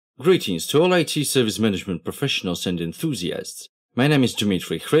Greetings to all IT service management professionals and enthusiasts. My name is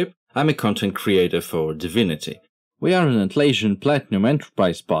Dimitri. I'm a content creator for Divinity. We are an Atlassian Platinum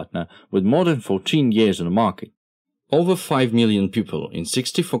Enterprise partner with more than 14 years on the market. Over 5 million people in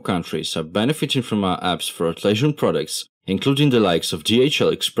 64 countries are benefiting from our apps for Atlassian products, including the likes of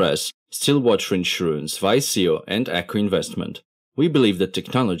DHL Express, Stillwater Insurance, Viceo, and Echo Investment. We believe that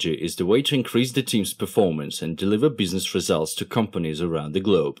technology is the way to increase the team's performance and deliver business results to companies around the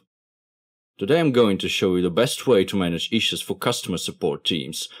globe. Today I'm going to show you the best way to manage issues for customer support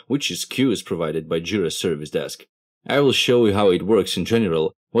teams, which is queues provided by Jira Service Desk. I will show you how it works in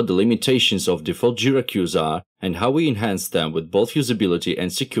general, what the limitations of default Jira queues are, and how we enhance them with both usability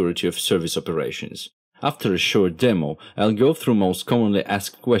and security of service operations. After a short demo, I'll go through most commonly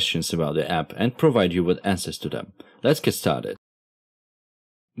asked questions about the app and provide you with answers to them. Let's get started.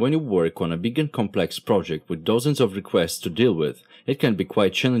 When you work on a big and complex project with dozens of requests to deal with, it can be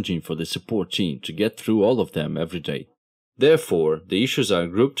quite challenging for the support team to get through all of them every day. Therefore, the issues are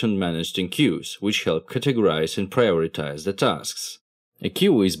grouped and managed in queues, which help categorize and prioritize the tasks. A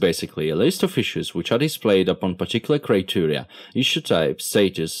queue is basically a list of issues which are displayed upon particular criteria, issue type,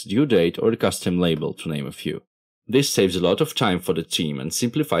 status, due date, or a custom label, to name a few. This saves a lot of time for the team and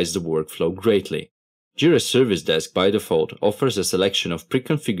simplifies the workflow greatly. Jira Service Desk by default offers a selection of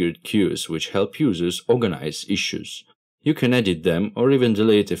pre-configured queues which help users organize issues. You can edit them or even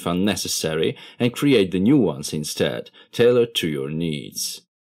delete if unnecessary and create the new ones instead, tailored to your needs.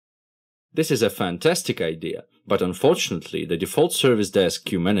 This is a fantastic idea, but unfortunately the default Service Desk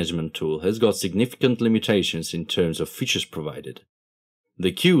queue management tool has got significant limitations in terms of features provided.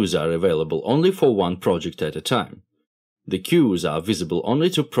 The queues are available only for one project at a time. The queues are visible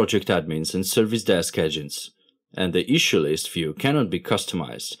only to project admins and service desk agents, and the issue list view cannot be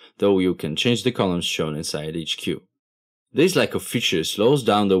customized, though you can change the columns shown inside each queue. This lack of features slows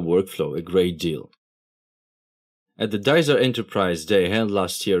down the workflow a great deal. At the Dizer Enterprise Day held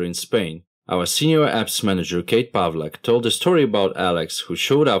last year in Spain, our senior apps manager Kate Pawlak told a story about Alex, who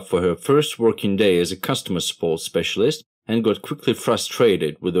showed up for her first working day as a customer support specialist and got quickly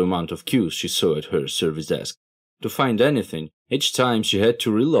frustrated with the amount of queues she saw at her service desk. To find anything, each time she had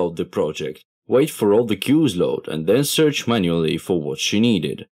to reload the project, wait for all the queues load, and then search manually for what she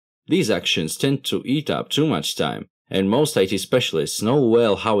needed. These actions tend to eat up too much time, and most IT specialists know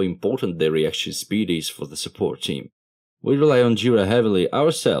well how important their reaction speed is for the support team. We rely on Jira heavily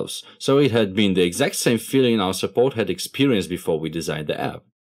ourselves, so it had been the exact same feeling our support had experienced before we designed the app.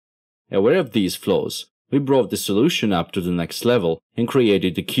 Aware of these flaws, we brought the solution up to the next level and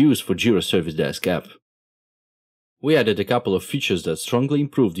created the queues for Jira Service Desk app. We added a couple of features that strongly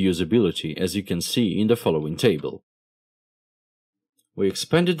improved usability, as you can see in the following table. We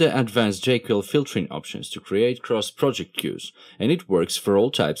expanded the advanced JQL filtering options to create cross-project queues, and it works for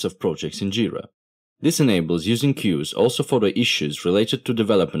all types of projects in Jira. This enables using queues also for the issues related to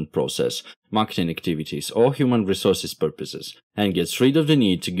development process, marketing activities, or human resources purposes, and gets rid of the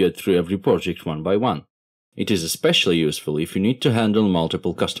need to get through every project one by one. It is especially useful if you need to handle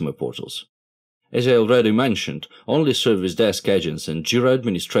multiple customer portals. As I already mentioned, only service desk agents and Jira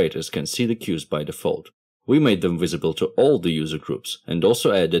administrators can see the queues by default. We made them visible to all the user groups and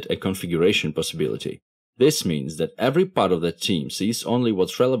also added a configuration possibility. This means that every part of the team sees only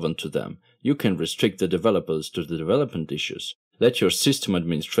what's relevant to them. You can restrict the developers to the development issues, let your system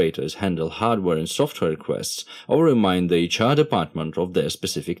administrators handle hardware and software requests, or remind the HR department of their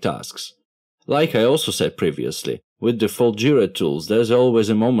specific tasks. Like I also said previously, with default Jira tools, there's always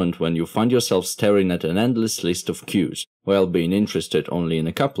a moment when you find yourself staring at an endless list of queues, while being interested only in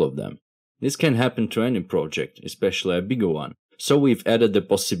a couple of them. This can happen to any project, especially a bigger one, so we've added the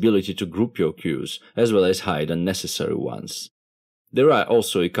possibility to group your queues, as well as hide unnecessary ones. There are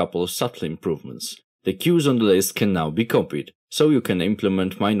also a couple of subtle improvements. The queues on the list can now be copied, so you can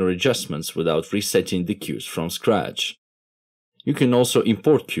implement minor adjustments without resetting the queues from scratch. You can also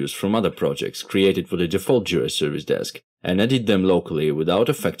import queues from other projects created for the default Jira Service Desk and edit them locally without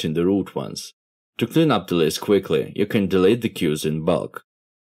affecting the root ones. To clean up the list quickly, you can delete the queues in bulk.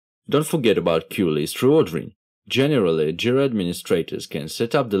 Don't forget about queue list reordering. Generally, Jira administrators can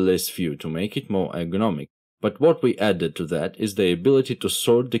set up the list view to make it more ergonomic, but what we added to that is the ability to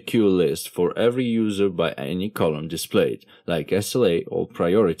sort the queue list for every user by any column displayed, like SLA or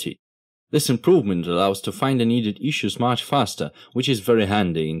priority. This improvement allows to find the needed issues much faster, which is very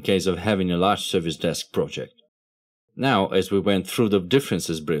handy in case of having a large service desk project. Now, as we went through the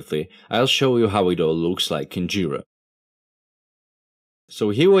differences briefly, I'll show you how it all looks like in Jira. So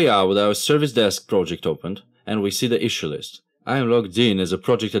here we are with our service desk project opened, and we see the issue list. I am logged in as a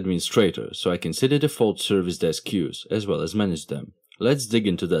project administrator, so I can see the default service desk queues, as well as manage them. Let's dig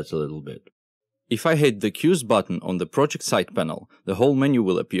into that a little bit. If I hit the Queues button on the project side panel, the whole menu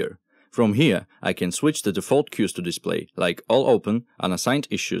will appear. From here, I can switch the default queues to display, like all open, unassigned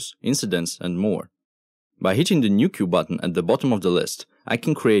issues, incidents, and more. By hitting the New Queue button at the bottom of the list, I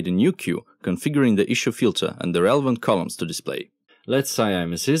can create a new queue, configuring the issue filter and the relevant columns to display. Let's say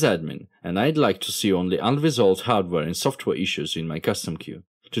I'm a sysadmin, and I'd like to see only unresolved hardware and software issues in my custom queue.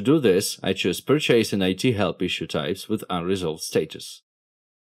 To do this, I choose Purchase and IT Help issue types with unresolved status.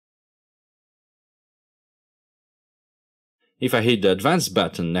 If I hit the Advanced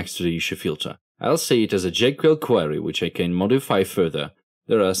button next to the issue filter, I'll see it as a jQuery query which I can modify further.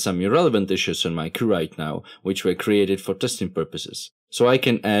 There are some irrelevant issues on my queue right now which were created for testing purposes, so I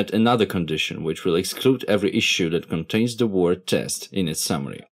can add another condition which will exclude every issue that contains the word test in its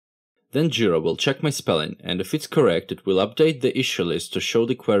summary. Then Jira will check my spelling, and if it's correct, it will update the issue list to show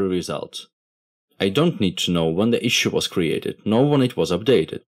the query result. I don't need to know when the issue was created, nor when it was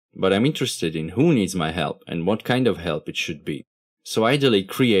updated, but I'm interested in who needs my help and what kind of help it should be. So I delete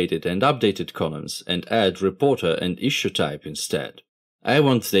created and updated columns and add reporter and issue type instead. I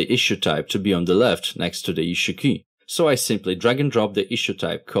want the issue type to be on the left next to the issue key, so I simply drag and drop the issue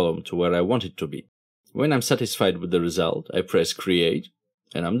type column to where I want it to be. When I'm satisfied with the result, I press create,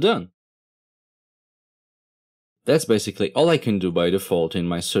 and I'm done. That's basically all I can do by default in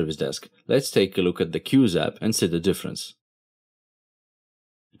my service desk. Let's take a look at the Queues app and see the difference.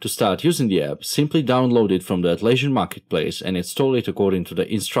 To start using the app, simply download it from the Atlassian Marketplace and install it according to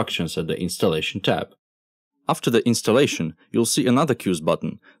the instructions at the Installation tab. After the installation, you'll see another Queues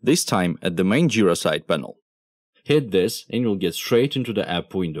button, this time at the main Jira side panel. Hit this and you'll get straight into the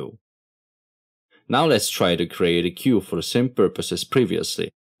app window. Now let's try to create a queue for the same purpose as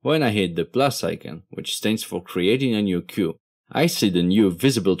previously. When I hit the plus icon, which stands for creating a new queue, I see the new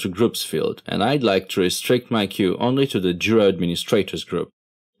Visible to Groups field, and I'd like to restrict my queue only to the Jira Administrators group.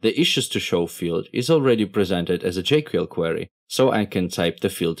 The Issues to Show field is already presented as a jQuery query, so I can type the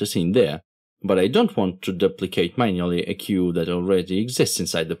filters in there. But I don't want to duplicate manually a queue that already exists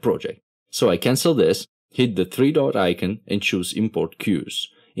inside the project. So I cancel this, hit the three-dot icon and choose Import Queues.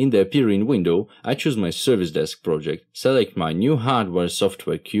 In the appearing window, I choose my Service Desk project, select my new hardware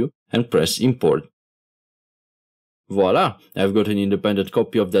software queue and press Import. Voila! I've got an independent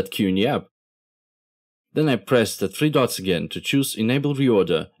copy of that queue in the app. Then I press the three dots again to choose Enable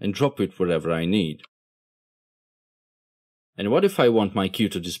Reorder and drop it wherever I need. And what if I want my queue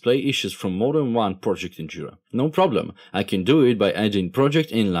to display issues from more than one project in Jira? No problem, I can do it by adding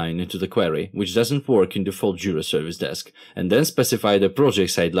project inline into the query, which doesn't work in default Jira Service Desk, and then specify the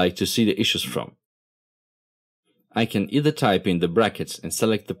projects I'd like to see the issues from. I can either type in the brackets and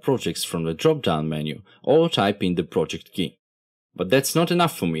select the projects from the drop-down menu, or type in the project key. But that's not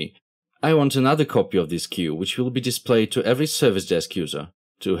enough for me. I want another copy of this queue, which will be displayed to every Service Desk user,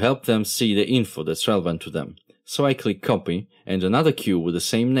 to help them see the info that's relevant to them. So I click Copy, and another queue with the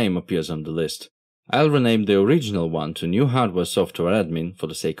same name appears on the list. I'll rename the original one to New Hardware Software Admin for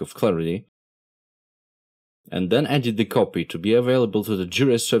the sake of clarity, and then edit the copy to be available to the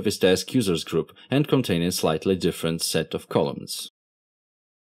Jira Service Desk users group and contain a slightly different set of columns.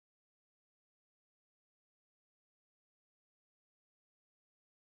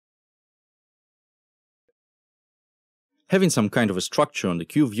 Having some kind of a structure on the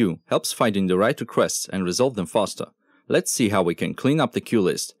queue view helps finding the right requests and resolve them faster. Let's see how we can clean up the queue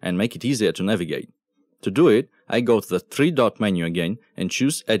list and make it easier to navigate. To do it, I go to the three-dot menu again and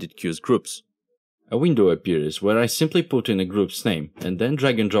choose Edit Queues Groups. A window appears where I simply put in a group's name and then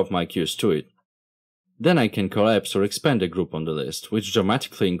drag and drop my queues to it. Then I can collapse or expand a group on the list, which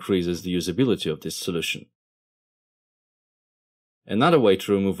dramatically increases the usability of this solution. Another way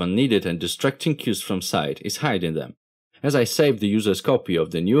to remove unneeded and distracting queues from sight is hiding them. As I save the user's copy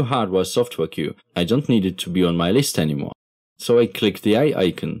of the new hardware software queue, I don't need it to be on my list anymore. So I click the eye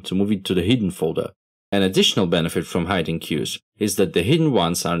icon to move it to the hidden folder. An additional benefit from hiding queues is that the hidden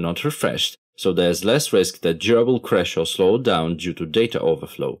ones are not refreshed, so there's less risk that Jira will crash or slow down due to data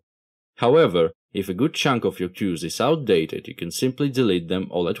overflow. However, if a good chunk of your queues is outdated, you can simply delete them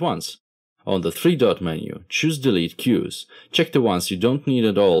all at once. On the three-dot menu, choose Delete Queues, check the ones you don't need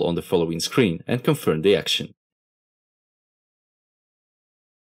at all on the following screen and confirm the action.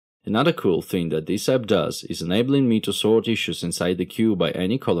 Another cool thing that this app does is enabling me to sort issues inside the queue by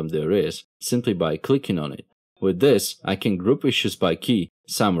any column there is, simply by clicking on it. With this, I can group issues by key,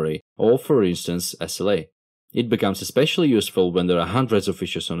 summary, or for instance SLA. It becomes especially useful when there are hundreds of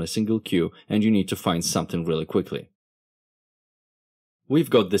issues on a single queue and you need to find something really quickly.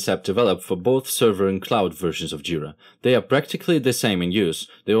 We've got this app developed for both server and cloud versions of Jira. They are practically the same in use,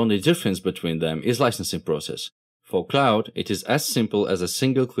 the only difference between them is licensing process. For cloud, it is as simple as a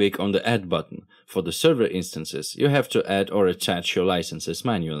single click on the Add button. For the server instances, you have to add or attach your licenses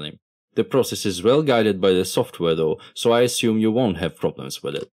manually. The process is well guided by the software though, so I assume you won't have problems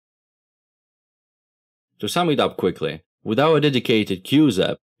with it. To sum it up quickly, with our dedicated Queues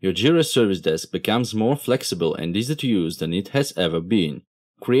app, your Jira Service Desk becomes more flexible and easy to use than it has ever been.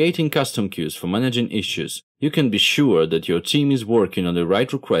 Creating custom queues for managing issues, you can be sure that your team is working on the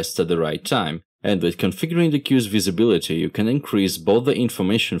right requests at the right time, and with configuring the queue's visibility, you can increase both the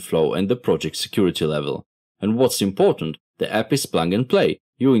information flow and the project security level. And what's important, the app is plug and play.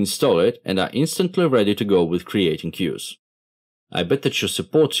 You install it and are instantly ready to go with creating queues. I bet that your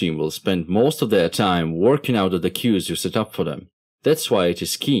support team will spend most of their time working out of the queues you set up for them. That's why it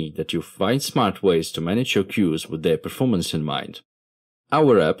is key that you find smart ways to manage your queues with their performance in mind.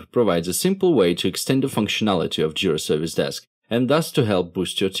 Our app provides a simple way to extend the functionality of Jira Service Desk and thus to help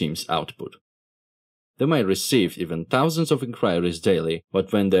boost your team's output. They may receive even thousands of inquiries daily,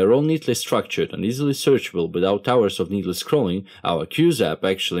 but when they're all neatly structured and easily searchable without hours of needless scrolling, our Queues app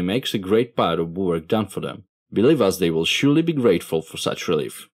actually makes a great part of the work done for them. Believe us, they will surely be grateful for such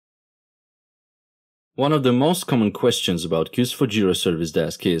relief. One of the most common questions about queues for Jira Service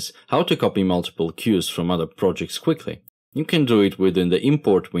Desk is how to copy multiple queues from other projects quickly. You can do it within the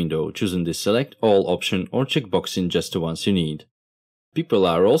import window, choosing the Select All option or checkboxing just the ones you need. People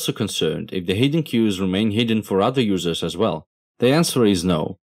are also concerned if the hidden queues remain hidden for other users as well. The answer is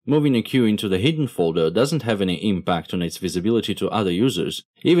no. Moving a queue into the hidden folder doesn't have any impact on its visibility to other users,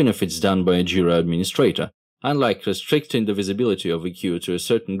 even if it's done by a Jira administrator, unlike restricting the visibility of a queue to a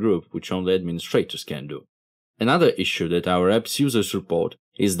certain group, which only administrators can do. Another issue that our app's users report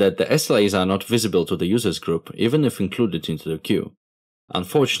is that the SLAs are not visible to the users group, even if included into the queue.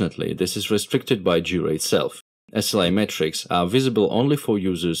 Unfortunately, this is restricted by Jira itself. SLA metrics are visible only for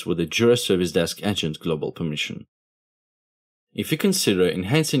users with a Jira Service Desk Agent global permission. If you consider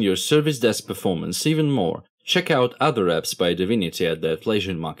enhancing your Service Desk performance even more, check out other apps by Divinity at the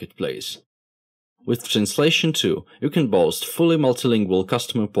Atlassian marketplace. With Translation 2, you can boast fully multilingual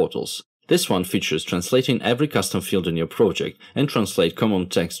customer portals. This one features translating every custom field in your project and translate common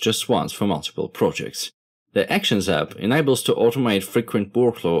text just once for multiple projects. The Actions app enables to automate frequent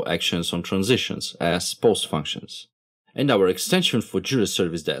workflow actions on transitions as post functions. And our extension for Jira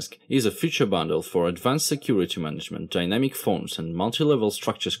Service Desk is a feature bundle for advanced security management, dynamic forms and multi-level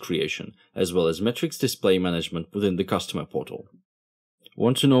structures creation, as well as metrics display management within the customer portal.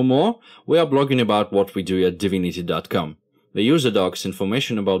 Want to know more? We are blogging about what we do at divinity.com. The user docs,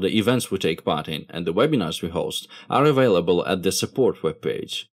 information about the events we take part in, and the webinars we host are available at the support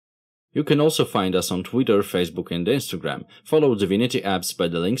webpage. You can also find us on Twitter, Facebook and Instagram. Follow Divinity apps by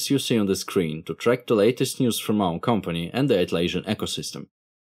the links you see on the screen to track the latest news from our company and the Atlassian ecosystem.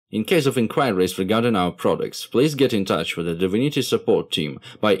 In case of inquiries regarding our products, please get in touch with the Divinity support team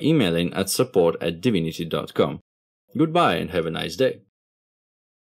by emailing at support@divinity.com. Goodbye and have a nice day.